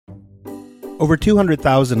Over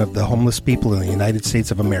 200,000 of the homeless people in the United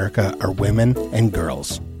States of America are women and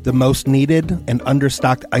girls. The most needed and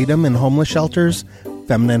understocked item in homeless shelters?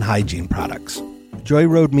 Feminine hygiene products. Joy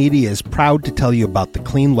Road Media is proud to tell you about the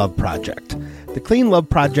Clean Love Project. The Clean Love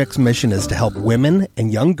Project's mission is to help women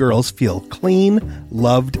and young girls feel clean,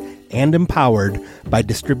 loved, and empowered by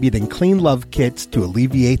distributing Clean Love kits to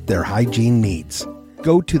alleviate their hygiene needs.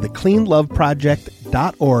 Go to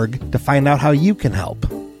thecleanloveproject.org to find out how you can help.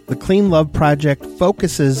 The Clean Love Project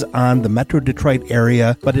focuses on the Metro Detroit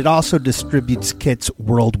area, but it also distributes kits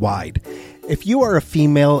worldwide. If you are a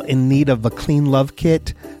female in need of a Clean Love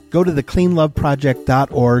kit, go to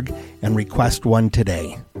thecleanloveproject.org and request one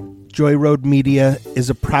today. Joy Road Media is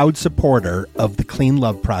a proud supporter of the Clean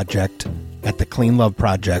Love Project at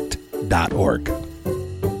thecleanloveproject.org.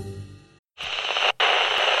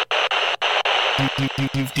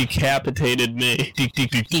 You've decapitated me.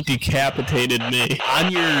 Decapitated me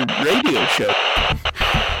on your radio show.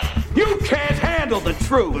 You can't handle the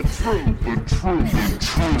truth.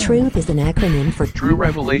 Truth is an acronym for True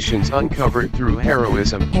Revelations Uncovered Through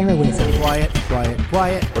Heroism. Quiet.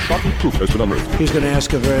 A shocking truth has been unearthed. He's going to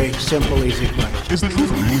ask a very simple, easy question. Is the truth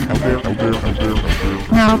really out there?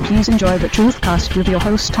 Now please enjoy the Truthcast with your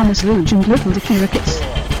host Thomas Luge and Little Dicky Ricketts.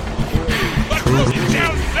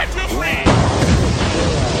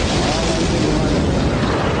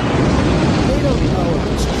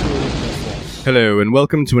 Hello, and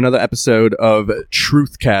welcome to another episode of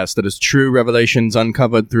Truthcast, that is True Revelations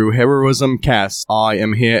Uncovered Through Heroism Cast. I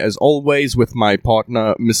am here, as always, with my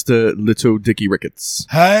partner, Mr. Little Dicky Ricketts.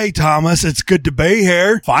 Hey, Thomas, it's good to be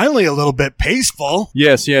here. Finally, a little bit peaceful.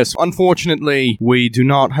 Yes. Unfortunately, we do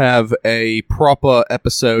not have a proper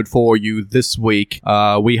episode for you this week.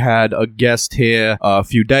 We had a guest here a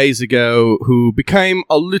few days ago who became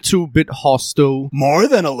a little bit hostile. More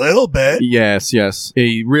than a little bit. Yes.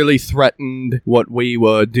 He really threatened what we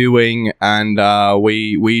were doing, and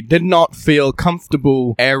we did not feel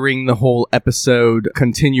comfortable airing the whole episode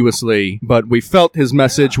continuously, but we felt his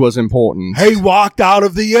message was important. He walked out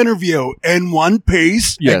of the interview in one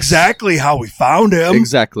piece. Yes. Exactly how we found him.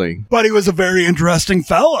 Exactly. But he was a very interesting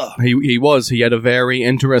fella. He had a very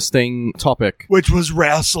interesting topic. Which was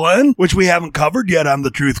wrestling, which we haven't covered yet on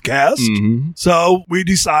the Truthcast. Mm-hmm. So we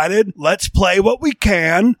decided, let's play what we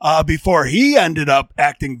can, before he ended up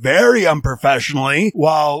acting very unprofessionally,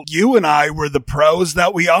 while you and I were the pros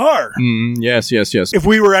that we are. Yes. If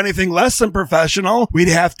we were anything less than professional, we'd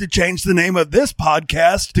have to change the name of this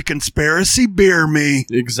podcast to Conspiracy Beer Me.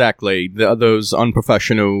 Exactly. Those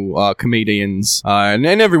unprofessional comedians. And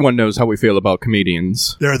everyone knows how we feel about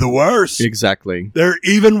comedians. They're the worst. Exactly. They're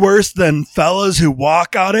even worse than fellas who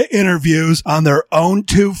walk out of interviews on their own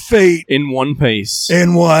 2 feet. In one piece.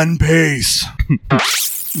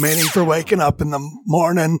 Meaning for waking up in the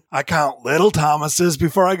morning, I count little Thomases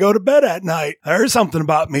before I go to bed at night. There's something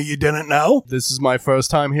about me you didn't know. This is my first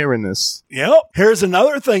time hearing this. Yep. Here's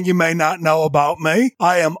another thing you may not know about me.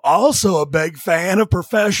 I am also a big fan of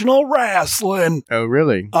professional wrestling. Oh,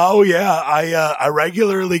 really? Oh, yeah. I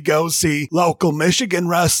regularly go see local Michigan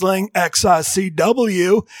wrestling,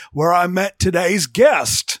 XICW, where I met today's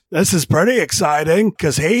guest. This is pretty exciting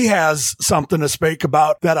because he has something to speak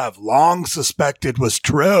about that I've long suspected was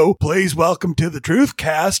true. Please welcome to the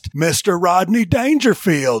Truthcast, Mr. Rodney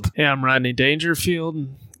Dangerfield. Hey, I'm Rodney Dangerfield.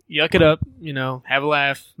 Yuck it up, have a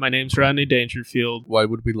laugh. My name's Rodney Dangerfield. Why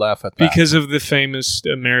would we laugh at that? Because of the famous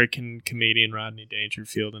American comedian Rodney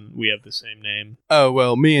Dangerfield, and we have the same name. Oh,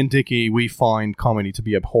 well, me and Dickie, we find comedy to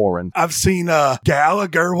be abhorrent. I've seen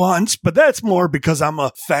Gallagher once, but that's more because I'm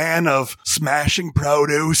a fan of Smashing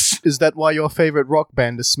Produce. Is that why your favorite rock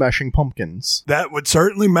band is Smashing Pumpkins? That would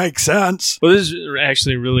certainly make sense. Well, this is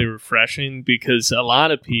actually really refreshing because a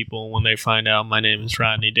lot of people, when they find out my name is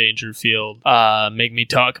Rodney Dangerfield, make me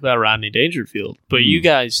talk about Rodney Dangerfield, but you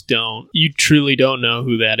guys don't. You truly don't know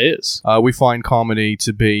who that is. We find comedy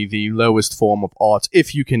to be the lowest form of art,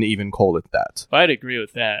 if you can even call it that. I'd agree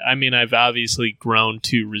with that. I mean, I've obviously grown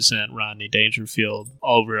to resent Rodney Dangerfield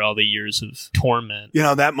over all the years of torment.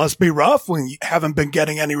 That must be rough when you haven't been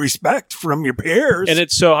getting any respect from your peers. And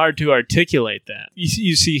it's so hard to articulate that.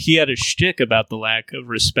 You see, he had a shtick about the lack of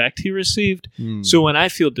respect he received. So when I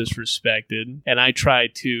feel disrespected and I try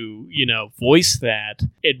to, voice that,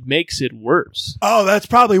 it makes it worse. Oh, that's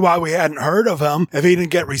probably why we hadn't heard of him. If he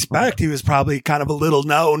didn't get respect, he was probably kind of a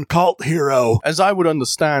little-known cult hero. As I would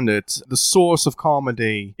understand it, the source of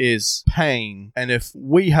comedy is pain. And if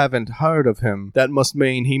we haven't heard of him, that must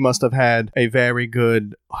mean he must have had a very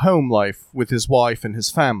good home life with his wife and his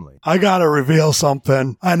family. I gotta reveal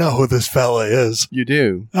something. I know who this fella is. You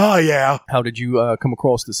do? Oh, yeah. How did you come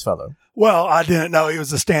across this fellow? Well, I didn't know he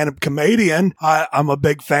was a stand-up comedian. I'm a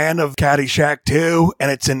big fan of Caddyshack 2,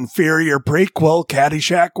 and its inferior prequel,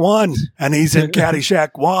 Caddyshack 1. And he's in Caddyshack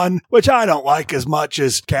 1, which I don't like as much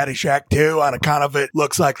as Caddyshack 2. On account of it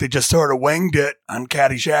looks like they just sort of winged it on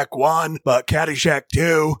Caddyshack 1. But Caddyshack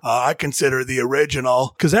 2, I consider the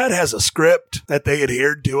original, because that has a script that they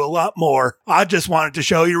adhered to a lot more. I just wanted to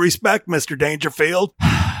show you respect, Mr. Dangerfield.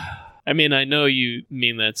 I mean, I know you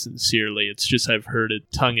mean that sincerely. It's just I've heard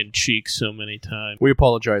it tongue-in-cheek so many times. We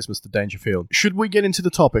apologize, Mr. Dangerfield. Should we get into the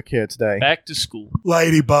topic here today? Back to school.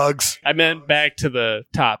 Ladybugs. I meant back to the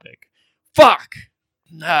topic. Fuck!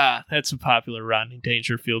 That's a popular Rodney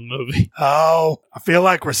Dangerfield movie. Oh, I feel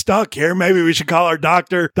like we're stuck here. Maybe we should call our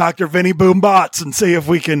doctor, Dr. Vinny Boombots, and see if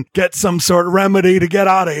we can get some sort of remedy to get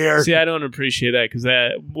out of here. See, I don't appreciate that, because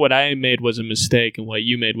what I made was a mistake, and what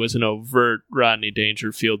you made was an overt Rodney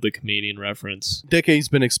Dangerfield, the comedian reference. Dickie's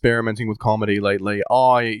been experimenting with comedy lately.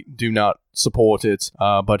 I do not support it,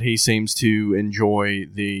 but he seems to enjoy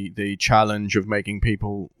the challenge of making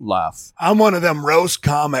people laugh. I'm one of them roast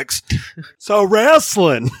comics. So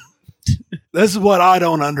wrestling. This is what I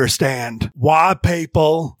don't understand. Why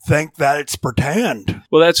people think that it's pretend.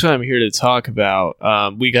 Well, that's what I'm here to talk about.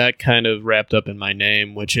 We got kind of wrapped up in my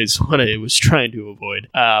name, which is what I was trying to avoid.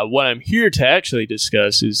 What I'm here to actually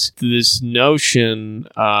discuss is this notion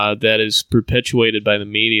that is perpetuated by the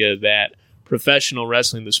media that professional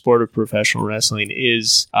wrestling, the sport of professional wrestling,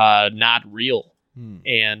 is not real.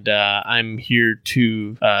 And I'm here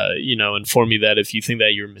to, inform you that if you think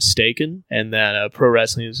that you're mistaken and that pro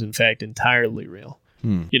wrestling is in fact entirely real.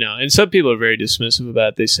 And some people are very dismissive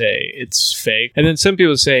about it. They say it's fake. And then some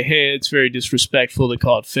people say, hey, it's very disrespectful to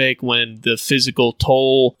call it fake when the physical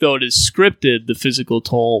toll, though it is scripted, the physical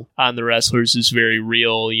toll on the wrestlers is very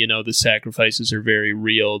real. The sacrifices are very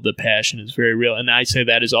real. The passion is very real. And I say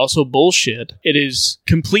that is also bullshit. It is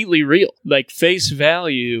completely real. Like face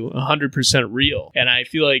value, 100% real. And I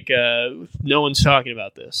feel like no one's talking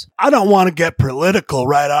about this. I don't want to get political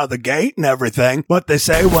right out of the gate and everything, but they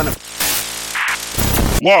say when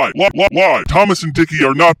Lie. Thomas and Dickie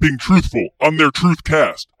are not being truthful on their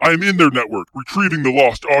Truthcast. I am in their network, retrieving the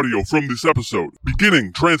lost audio from this episode.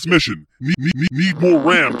 Beginning transmission. Need more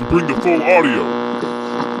RAM to bring the full audio.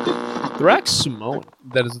 The Rock's Samoan.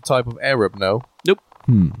 That is a type of Arab, no? Nope.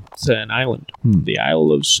 It's an island. The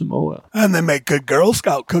Isle of Samoa. And they make good Girl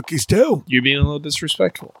Scout cookies, too. You're being a little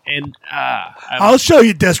disrespectful. And, I'll show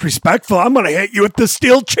you disrespectful. I'm going to hit you with the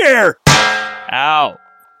steel chair. Ow.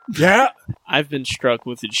 Yeah. I've been struck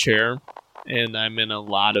with a chair, and I'm in a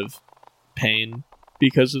lot of pain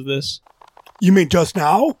because of this. You mean just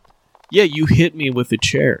now? Yeah, you hit me with a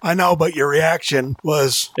chair. I know, but your reaction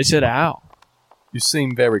was... I said, ow. You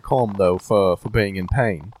seem very calm, though, for being in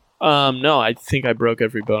pain. No, I think I broke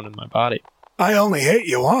every bone in my body. I only hit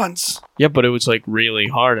you once. Yeah, but it was like really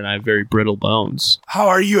hard, and I have very brittle bones. How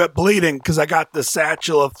are you at bleeding? Because I got the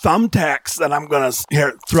satchel of thumbtacks that I'm going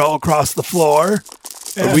to throw across the floor.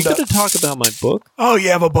 Are we going to talk about my book? Oh, you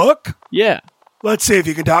have a book? Yeah. Let's see if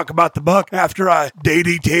you can talk about the book after I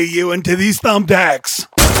DDT you into these thumbtacks.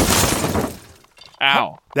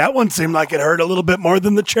 Ow. That one seemed like it hurt a little bit more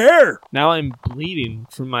than the chair. Now I'm bleeding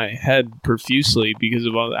from my head profusely because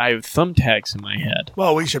of I have thumbtacks in my head.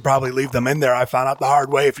 Well, we should probably leave them in there. I found out the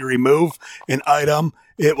hard way. If you remove an item,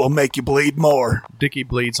 it will make you bleed more. Dickie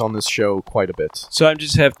bleeds on this show quite a bit. So I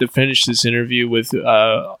just have to finish this interview with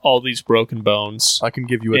all these broken bones. I can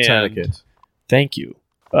give you a tourniquet. Thank you.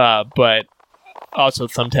 But also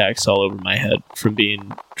thumbtacks all over my head from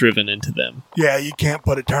being driven into them. Yeah, you can't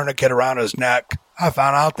put a tourniquet around his neck. I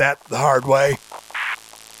found out that the hard way.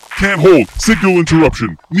 Can't hold. Signal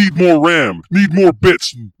interruption. Need more RAM. Need more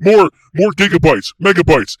bits. More gigabytes,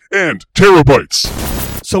 megabytes, and terabytes.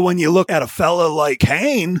 So when you look at a fella like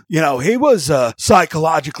Kane, he was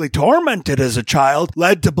psychologically tormented as a child,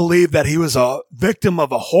 led to believe that he was a victim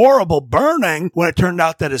of a horrible burning when it turned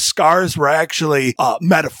out that his scars were actually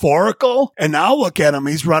metaphorical. And now look at him.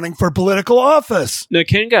 He's running for political office. No,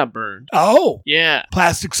 Kane got burned. Oh. Yeah.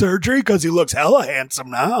 Plastic surgery because he looks hella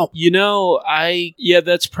handsome now.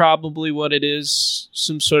 That's probably what it is.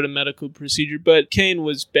 Some sort of medical procedure. But Kane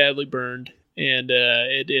was badly burned. And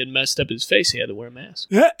it messed up his face. He had to wear a mask.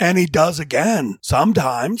 Yeah, and he does again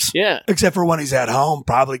sometimes. Yeah. Except for when he's at home,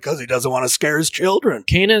 probably because he doesn't want to scare his children.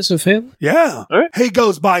 Kane has a family? Yeah. All right. He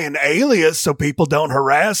goes by an alias so people don't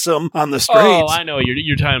harass him on the streets. Oh, I know.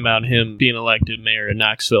 You're talking about him being elected mayor of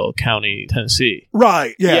Knoxville County, Tennessee.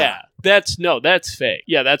 Right, yeah. That's fake.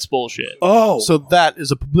 Yeah, that's bullshit. Oh. So that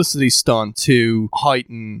is a publicity stunt to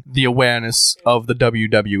heighten the awareness of the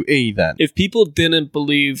WWE then. If people didn't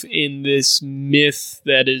believe in this myth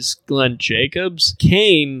that is Glenn Jacobs,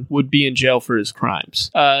 Kane would be in jail for his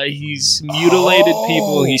crimes. He's mutilated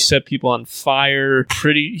people. He set people on fire.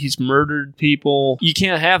 He's murdered people. You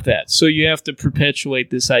can't have that. So you have to perpetuate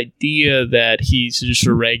this idea that he's just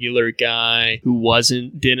a regular guy who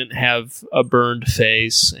didn't have a burned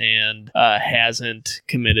face and hasn't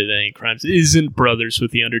committed any crimes. Isn't brothers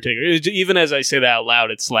with the Undertaker. Even as I say that out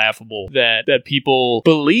loud, it's laughable that people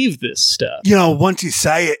believe this stuff. You know, once you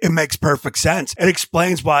say it, it makes perfect sense. It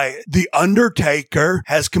explains why the Undertaker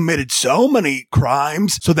has committed so many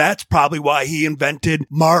crimes. So that's probably why he invented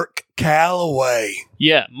Mark Calloway.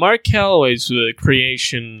 Yeah, Mark Calloway's the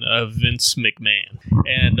creation of Vince McMahon.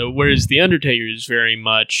 And whereas The Undertaker is very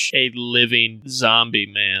much a living zombie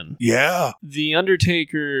man. Yeah. The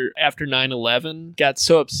Undertaker, after 9/11, got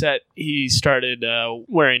so upset he started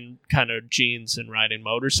wearing kind of jeans and riding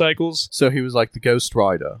motorcycles. So he was like the Ghost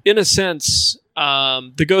Rider. In a sense,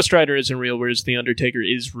 the Ghost Rider isn't real, whereas The Undertaker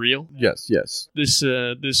is real. Yes.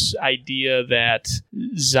 This idea that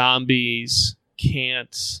zombies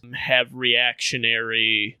can't have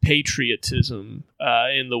reactionary patriotism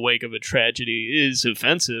in the wake of a tragedy is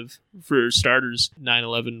offensive. For starters,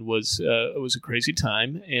 9/11 was a crazy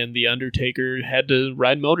time, and The Undertaker had to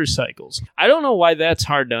ride motorcycles. I don't know why that's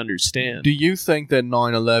hard to understand. Do you think that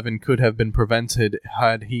 9/11 could have been prevented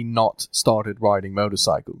had he not started riding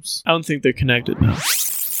motorcycles? I don't think they're connected now.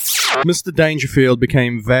 Mr. Dangerfield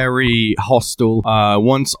became very hostile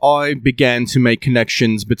once I began to make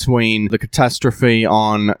connections between the catastrophe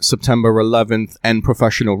on September 11th and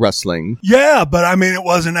professional wrestling. Yeah, but I mean, it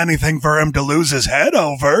wasn't anything for him to lose his head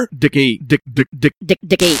over. Dickie.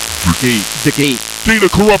 Data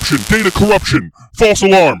corruption, false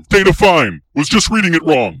alarm, data fine, was just reading it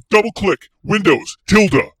wrong. Double click, Windows,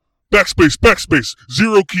 tilde, backspace,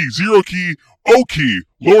 zero key, O key,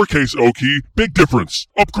 lowercase o key, big difference.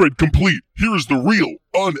 Upgrade complete. Here is the real,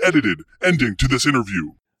 unedited ending to this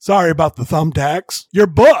interview. Sorry about the thumbtacks. Your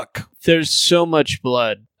book. There's so much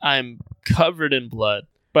blood. I'm covered in blood.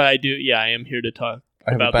 But I am here to talk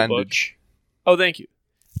about the book. Oh, thank you.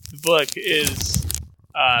 The book is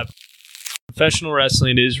Professional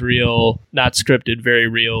Wrestling is Real, not scripted, very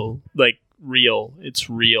real. Like, real. It's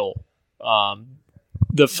real.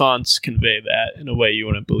 The fonts convey that in a way you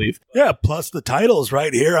wouldn't believe. Yeah, plus the title's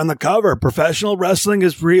right here on the cover. Professional Wrestling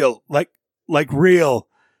is Real. Like real.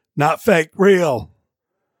 Not fake, real.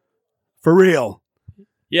 For real.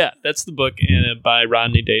 Yeah, that's the book by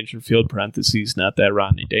Rodney Dangerfield, parentheses, not that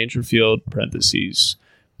Rodney Dangerfield, parentheses,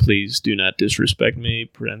 please do not disrespect me,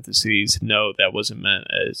 parentheses, no, that wasn't meant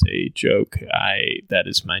as a joke. That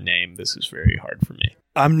is my name. This is very hard for me.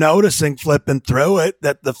 I'm noticing, flipping through it,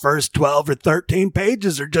 that the first 12 or 13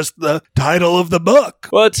 pages are just the title of the book.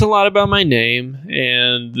 Well, it's a lot about my name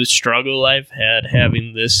and the struggle I've had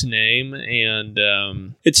having this name. And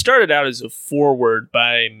it started out as a foreword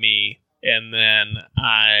by me. And then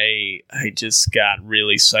I just got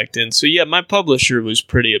really sucked in. So yeah, my publisher was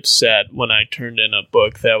pretty upset when I turned in a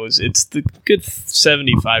book it's the good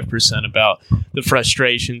 75% about the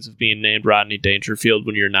frustrations of being named Rodney Dangerfield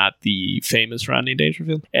when you're not the famous Rodney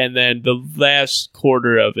Dangerfield. And then the last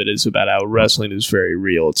quarter of it is about how wrestling is very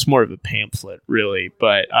real. It's more of a pamphlet, really.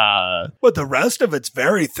 But the rest of it's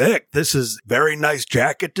very thick. This is very nice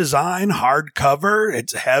jacket design, hardcover.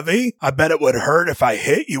 It's heavy. I bet it would hurt if I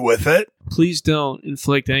hit you with it. Please don't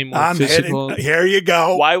inflict any more physical. Here you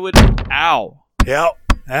go. Why would? Ow. Yep.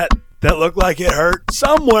 That looked like it hurt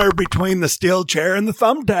somewhere between the steel chair and the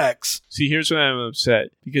thumbtacks. See, here's why I'm upset.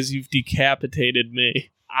 Because you've decapitated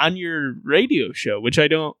me on your radio show, which I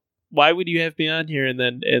don't. Why would you have me on here and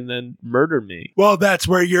then murder me? Well, that's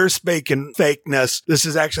where you're speaking fakeness. This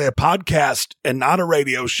is actually a podcast and not a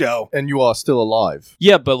radio show. And you are still alive.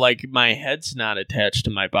 Yeah, but like my head's not attached to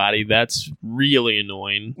my body. That's really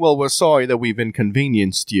annoying. Well, we're sorry that we've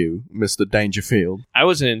inconvenienced you, Mr. Dangerfield. I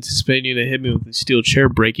wasn't anticipating you to hit me with a steel chair,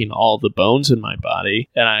 breaking all the bones in my body.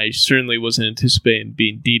 And I certainly wasn't anticipating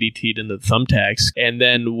being DDT'd into thumbtacks. And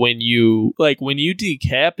then when you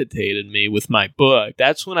decapitated me with my book,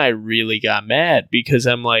 that's when I really got mad, because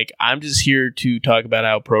I'm like, I'm just here to talk about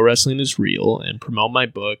how pro wrestling is real and promote my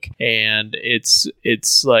book, and it's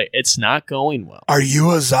not going well. Are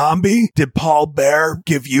you a zombie? Did Paul Bear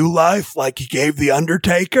give you life like he gave The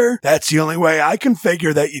Undertaker? That's the only way I can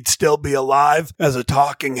figure that you'd still be alive as a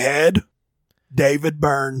talking head. David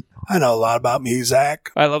Byrne. I know a lot about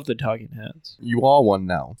music. I love the Talking Heads. You are one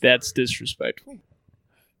now. That's disrespectful.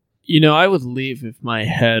 I would leave if my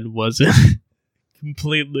head wasn't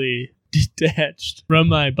completely detached from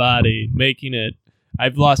my body, making it...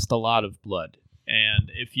 I've lost a lot of blood. And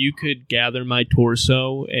if you could gather my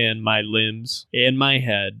torso and my limbs and my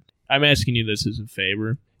head, I'm asking you this as a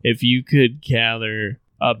favor. If you could gather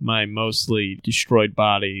up my mostly destroyed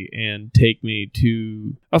body and take me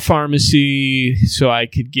to a pharmacy so I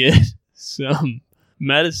could get some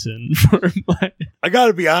medicine for my... I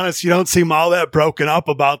gotta be honest, you don't seem all that broken up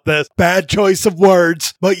about this. Bad choice of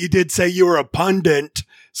words, but you did say you were a pundit,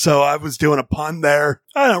 so I was doing a pun there.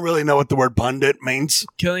 I don't really know what the word pundit means.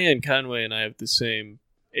 Kellyanne Conway and I have the same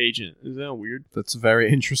agent. Is that weird? That's a very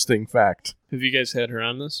interesting fact. Have you guys had her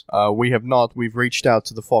on this? We have not. We've reached out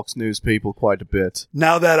to the Fox News people quite a bit.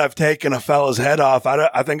 Now that I've taken a fella's head off,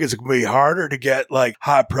 I think it's going to be harder to get like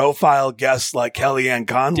high-profile guests like Kellyanne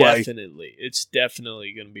Conway. Definitely. It's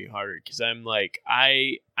definitely going to be harder because I'm like,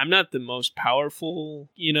 I'm not the most powerful,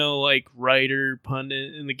 like writer,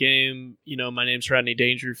 pundit in the game. My name's Rodney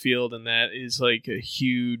Dangerfield, and that is like a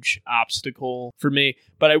huge obstacle for me.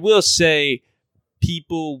 But I will say,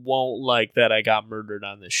 people won't like that I got murdered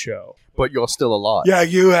on this show. But you're still alive. Yeah,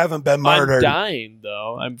 you haven't been murdered. I'm dying,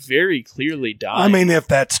 though. I'm very clearly dying. I mean, if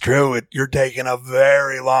that's true, you're taking a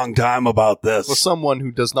very long time about this. For someone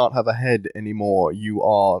who does not have a head anymore, you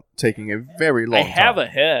are taking a very long time. I have a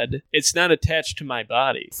head. It's not attached to my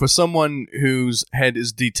body. For someone whose head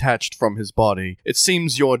is detached from his body, it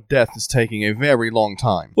seems your death is taking a very long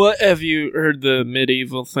time. Well, have you heard the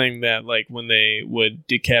medieval thing that, like, when they would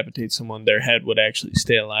decapitate someone, their head would actually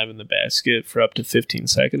stay alive in the basket for up to 15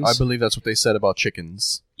 seconds? I believe that's what they said about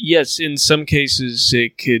chickens. Yes, in some cases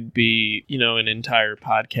it could be, an entire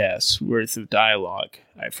podcast worth of dialogue,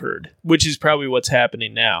 I've heard, which is probably what's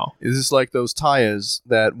happening now. Is this like those tires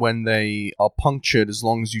that when they are punctured, as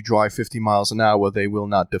long as you drive 50 miles an hour, they will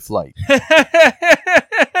not deflate?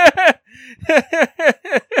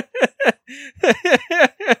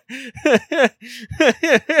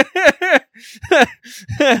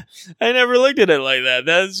 I never looked at it like that.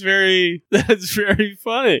 That's very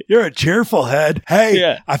funny. You're a cheerful head. Hey,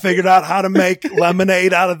 yeah. I figured out how to make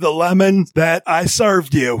lemonade out of the lemon that I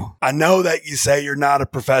served you. I know that you say you're not a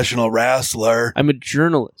professional wrestler. I'm a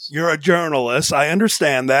journalist. You're a journalist. I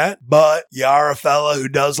understand that. But you are a fella who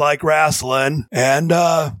does like wrestling. And,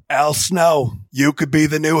 Al Snow, you could be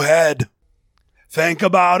the new head. Think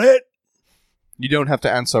about it. You don't have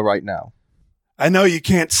to answer right now. I know you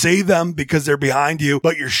can't see them because they're behind you,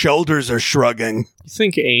 but your shoulders are shrugging. You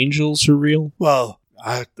think angels are real? Well,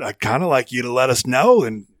 I'd kind of like you to let us know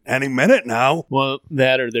in any minute now. Well,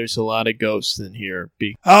 that or there's a lot of ghosts in here.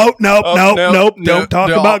 Nope. Don't talk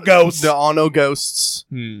about ghosts. There are no ghosts.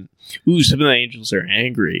 Ooh, some of the angels are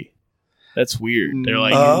angry. That's weird. They're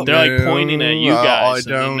like pointing at you guys. I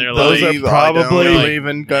don't believe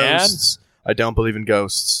in ghosts. I don't believe in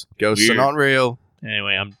ghosts. Ghosts are not real.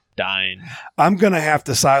 Anyway, I'm dying. I'm going to have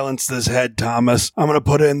to silence this head, Thomas. I'm going to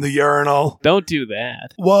put it in the urinal. Don't do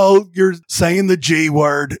that. Well, you're saying the G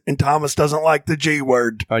word, and Thomas doesn't like the G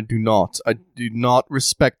word. I do not. I do not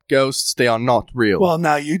respect ghosts. They are not real. Well,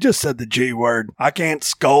 now you just said the G word. I can't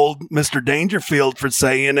scold Mr. Dangerfield for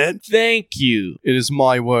saying it. Thank you. It is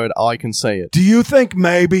my word. I can say it. Do you think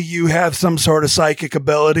maybe you have some sort of psychic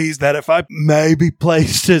abilities that if I maybe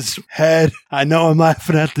placed his head, I know I'm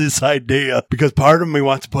laughing at this idea because part of me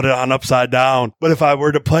wants to put it on upside down, but if I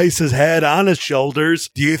were to place his head on his shoulders,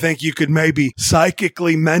 do you think you could maybe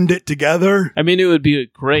psychically mend it together? I mean, it would be a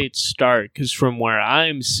great start because from where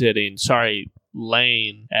I'm sitting,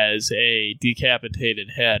 laying as a decapitated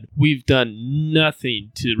head, we've done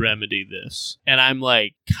nothing to remedy this. And I'm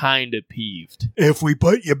like kind of peeved. If we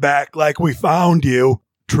put you back like we found you,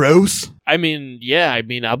 truce? I mean, yeah,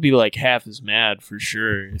 I'll be like half as mad for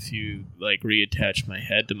sure if you like reattach my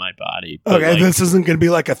head to my body. But, okay, this isn't going to be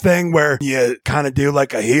like a thing where you kind of do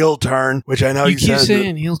like a heel turn, which I know you keep said.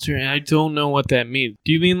 saying heel turn. I don't know what that means.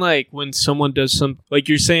 Do you mean like when someone does some, like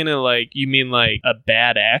you're saying it like, you mean like a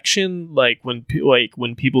bad action? Like when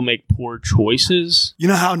people make poor choices? You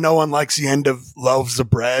know how no one likes the end of loaves of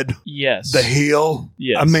bread? Yes. The heel?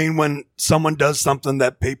 Yes. I mean, when someone does something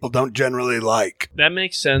that people don't generally like. That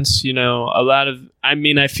makes sense,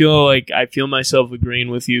 I feel myself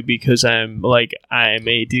agreeing with you because I'm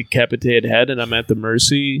a decapitated head and I'm at the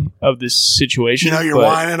mercy of this situation. You're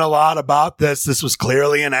whining a lot about this. This was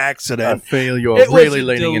clearly an accident. I feel you're really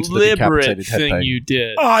leaning into the decapitated head thing you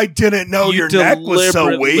did. Oh, I didn't know your neck was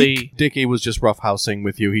so weak. Dickie was just roughhousing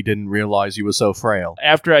with you. He didn't realize you were so frail.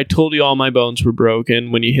 After I told you all my bones were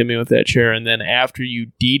broken when you hit me with that chair, and then after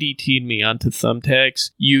you DDT'd me onto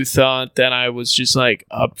thumbtacks, you thought that I was just like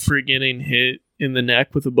up for getting hit in the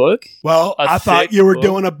neck with a book. Well, A I thought thick you were book?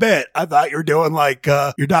 doing a bit. I thought you were doing like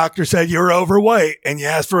your doctor said you were overweight and you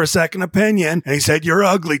asked for a second opinion and he said you're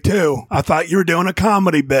ugly too. I thought you were doing a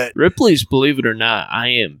comedy bit. Ripley's Believe It or Not, I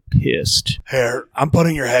am pissed. Here, I'm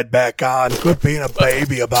putting your head back on. Quit being a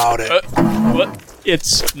baby about it. What?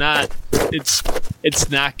 It's not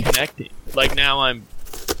connecting. Like now I'm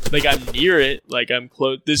near it, like I'm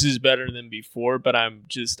close. This is better than before, but I'm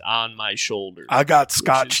just on my shoulder. I got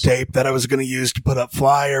scotch tape that I was going to use to put up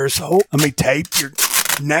flyers. Oh, let me tape your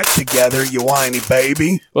neck together, you whiny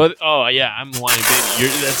baby. Well, oh yeah, I'm a whiny baby.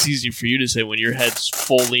 That's easy for you to say when your head's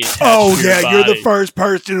fully attached Oh to your yeah, body. you're the first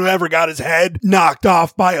person who ever got his head knocked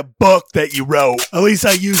off by a book that you wrote. At least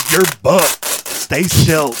I used your book. Stay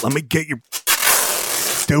still. Let me get your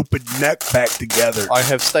stupid neck back together. I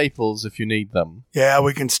have staples if you need them. Yeah,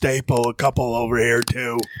 we can staple a couple over here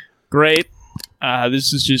too. Great.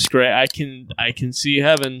 This is just great. I can see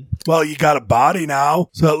heaven. Well, you got a body now,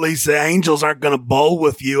 so at least the angels aren't going to bowl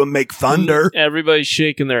with you and make thunder. Everybody's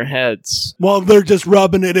shaking their heads. Well, they're just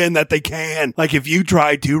rubbing it in that they can. Like if you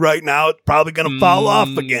try to right now, it's probably going to fall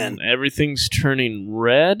off again. Everything's turning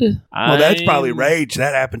red. Well, that's probably rage.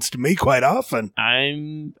 That happens to me quite often.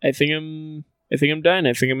 I think I'm dying.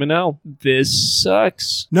 I think I'm in hell. This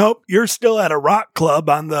sucks. Nope, you're still at a rock club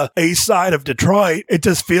on the east side of Detroit. It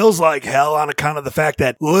just feels like hell on account of the fact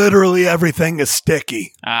that literally everything is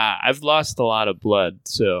sticky. I've lost a lot of blood,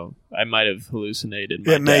 so I might have hallucinated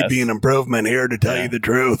my It may death. be an improvement here, to tell you the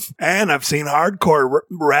truth. And I've seen hardcore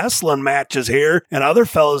wrestling matches here, and other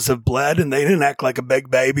fellas have bled, and they didn't act like a big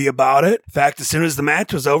baby about it. In fact, as soon as the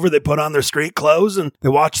match was over, they put on their street clothes, and they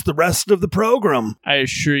watched the rest of the program. I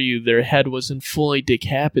assure you, their head wasn't fully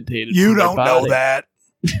decapitated. You from their don't know body. that.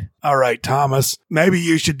 All right, Thomas. Maybe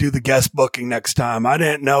you should do the guest booking next time. I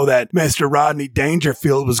didn't know that Mr. Rodney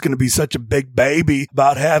Dangerfield was going to be such a big baby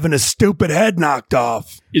about having his stupid head knocked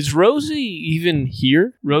off. Is Rosie even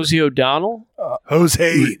here? Rosie O'Donnell? Who's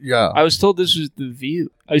he? Yeah. I was told this was The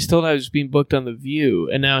View. I was told I was being booked on The View,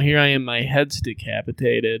 and now here I am, my head's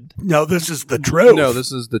decapitated. No, this is the truth. No,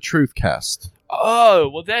 this is the Truth Cast. Oh,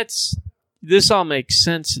 well, this all makes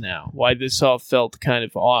sense now, why this all felt kind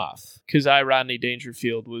of off. Because Rodney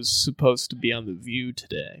Dangerfield, was supposed to be on The View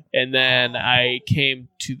today. And then I came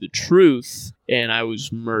to the truth, and I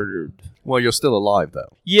was murdered. Well, you're still alive,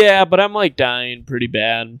 though. Yeah, but I'm like dying pretty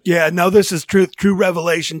bad. Yeah, no, this is truth. True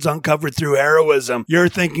revelations uncovered through heroism. You're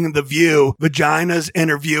thinking of The View. Vaginas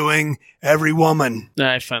interviewing every woman.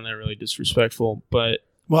 I find that really disrespectful, but...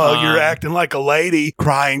 Well, you're acting like a lady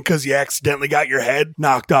crying because you accidentally got your head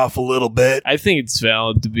knocked off a little bit. I think it's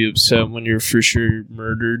valid to be upset when you're for sure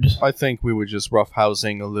murdered. I think we were just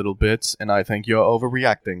roughhousing a little bit, and I think you're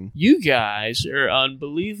overreacting. You guys are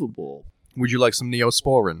unbelievable. Would you like some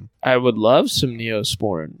Neosporin? I would love some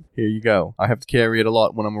Neosporin. Here you go. I have to carry it a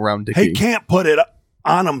lot when I'm around Dickie. He can't put it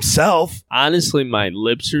on himself. Honestly, my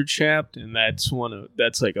lips are chapped, and that's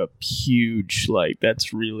like a huge,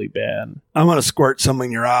 that's really bad. I'm going to squirt some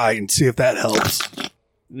in your eye and see if that helps.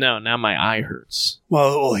 No, now my eye hurts.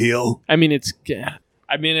 Well, it will heal. I mean,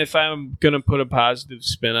 if I'm going to put a positive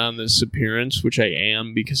spin on this appearance, which I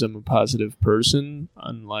am because I'm a positive person,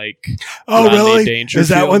 unlike Oh, Rodney really? Dangerfield. Is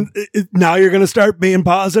that when now you're going to start being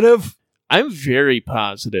positive? I'm very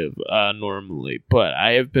positive normally, but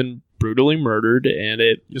I have been brutally murdered, and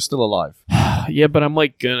You're still alive. yeah, but I'm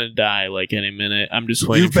gonna die any minute. I'm just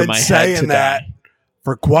waiting You've for been my head saying to that die.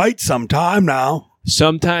 for quite some time now.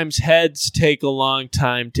 Sometimes heads take a long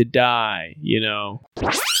time to die,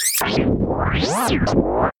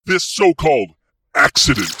 This so-called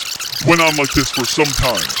accident went on like this for some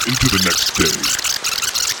time into the next day.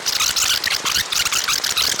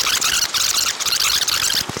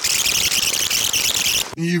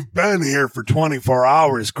 You've been here for 24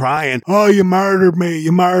 hours crying, oh, you murdered me,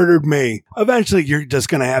 you murdered me. Eventually, you're just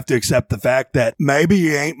going to have to accept the fact that maybe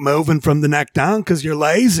you ain't moving from the neck down because you're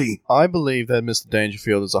lazy. I believe that Mr.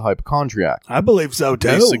 Dangerfield is a hypochondriac. I believe so, too.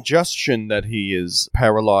 The suggestion that he is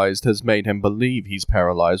paralyzed has made him believe he's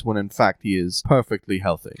paralyzed when in fact he is perfectly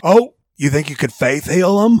healthy. Oh, you think you could faith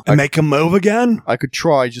heal him and make him move again? I could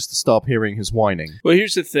try just to stop hearing his whining. Well,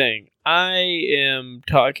 here's the thing. I am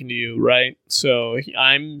talking to you, right? So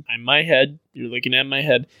I'm my head. You're looking at my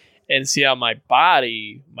head, and see how my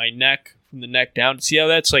body, my neck, from the neck down. See how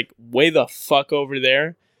that's way the fuck over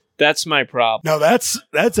there? That's my problem. No, that's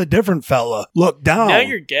a different fella. Look down. Now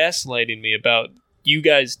you're gaslighting me about you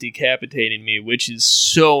guys decapitating me, which is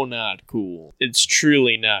so not cool. It's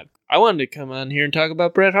truly not. I wanted to come on here and talk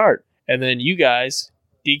about Bret Hart, and then you guys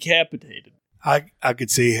decapitated. I could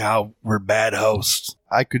see how we're bad hosts.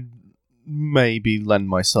 I could maybe lend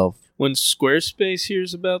myself. When Squarespace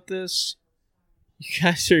hears about this,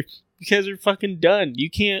 You guys are fucking done. You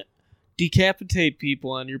can't decapitate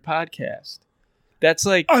people on your podcast. That's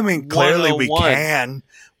like, I mean, clearly we 101. can.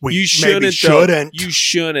 You shouldn't. Maybe shouldn't. You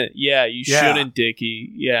shouldn't. Yeah, you shouldn't,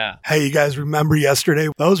 Dickie. Yeah. Hey, you guys remember yesterday?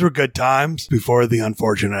 Those were good times before the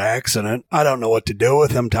unfortunate accident. I don't know what to do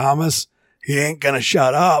with him, Thomas. He ain't gonna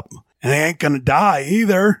shut up, and he ain't gonna die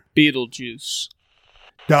either. Beetlejuice.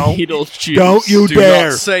 Don't you Do dare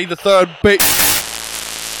not say the third bit.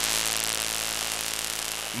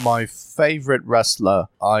 My favorite wrestler,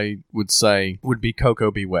 I would say, would be Coco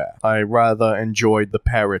Beware. I rather enjoyed the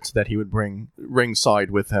parrot that he would bring ringside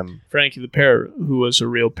with him. Frankie the Parrot, who was a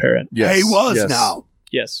real parrot. Yes, He was yes. now.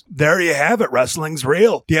 Yes. There you have it. Wrestling's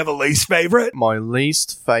real. Do you have a least favorite? My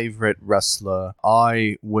least favorite wrestler,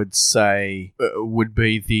 I would say, would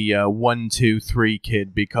be the 1-2-3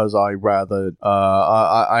 kid, because I rather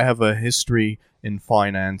I have a history in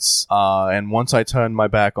finance, and once I turn my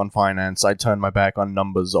back on finance, I turn my back on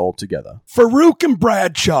numbers altogether. Farouk and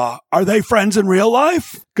Bradshaw, are they friends in real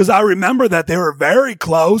life? Because I remember that they were very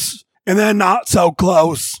close, and then not so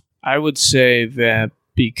close. I would say that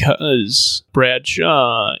because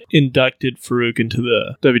Bradshaw inducted Farouk into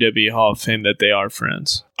the WWE Hall of Fame, that they are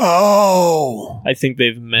friends. Oh. I think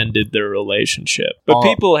they've mended their relationship. But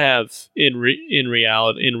people have, in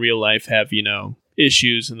real life, have,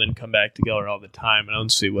 issues and then come back together all the time. I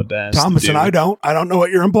don't see what that has Thomas to do. and I don't know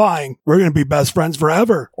what you're implying. We're going to be best friends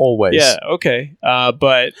forever. Always. Yeah, okay.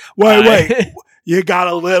 But... Wait. You got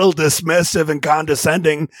a little dismissive and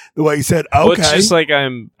condescending the way you said, okay. Well, it's just like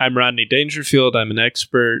I'm Rodney Dangerfield. I'm an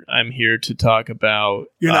expert. I'm here to talk about...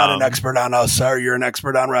 You're not an expert on us, sir. You're an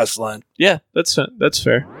expert on wrestling. Yeah, that's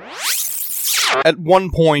fair. At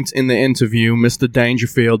one point in the interview, Mr.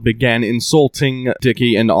 Dangerfield began insulting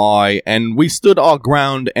Dickie and I, and we stood our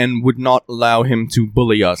ground and would not allow him to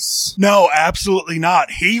bully us. No, absolutely not.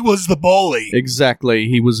 He was the bully. Exactly.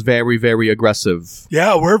 He was very, very aggressive.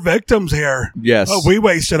 Yeah, we're victims here. Yes. We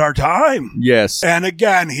wasted our time. Yes. And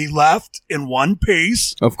again, he left in one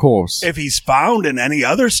piece. Of course. If he's found in any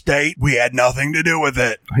other state, we had nothing to do with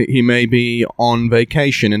it. He may be on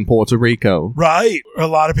vacation in Puerto Rico. Right. A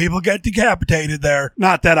lot of people get decapitated there.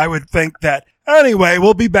 Not that I would think that. Anyway,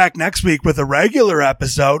 we'll be back next week with a regular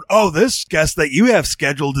episode. Oh, this guest that you have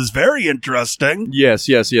scheduled is very interesting. Yes.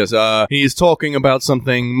 He's talking about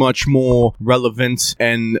something much more relevant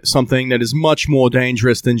and something that is much more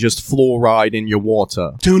dangerous than just fluoride in your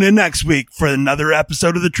water. Tune in next week for another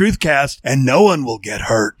episode of the Truthcast, and no one will get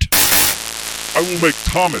hurt. I will make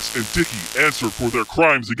Thomas and Dickie answer for their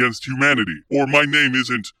crimes against humanity, or my name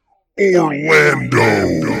isn't Orlando.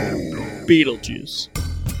 Beetlejuice.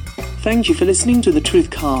 Thank you for listening to the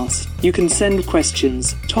Truthcast. You can send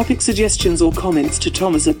questions, topic suggestions or comments to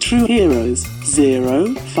Thomas at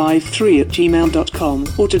trueheroes053@gmail.com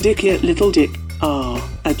or to Dickie at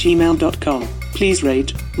littledicr@gmail.com. Please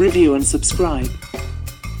rate, review and subscribe.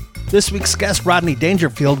 This week's guest, Rodney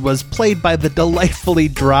Dangerfield, was played by the delightfully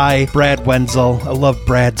dry Brad Wenzel. I love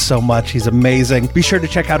Brad so much. He's amazing. Be sure to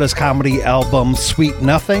check out his comedy album, Sweet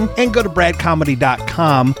Nothing, and go to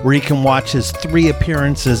bradcomedy.com, where you can watch his 3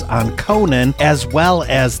 appearances on Conan, as well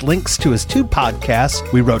as links to his 2 podcasts,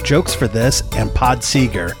 We Wrote Jokes for This, and Pod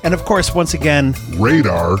Seeger. And of course, once again,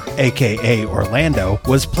 Radar, a.k.a. Orlando,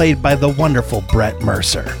 was played by the wonderful Brett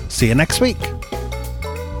Mercer. See you next week.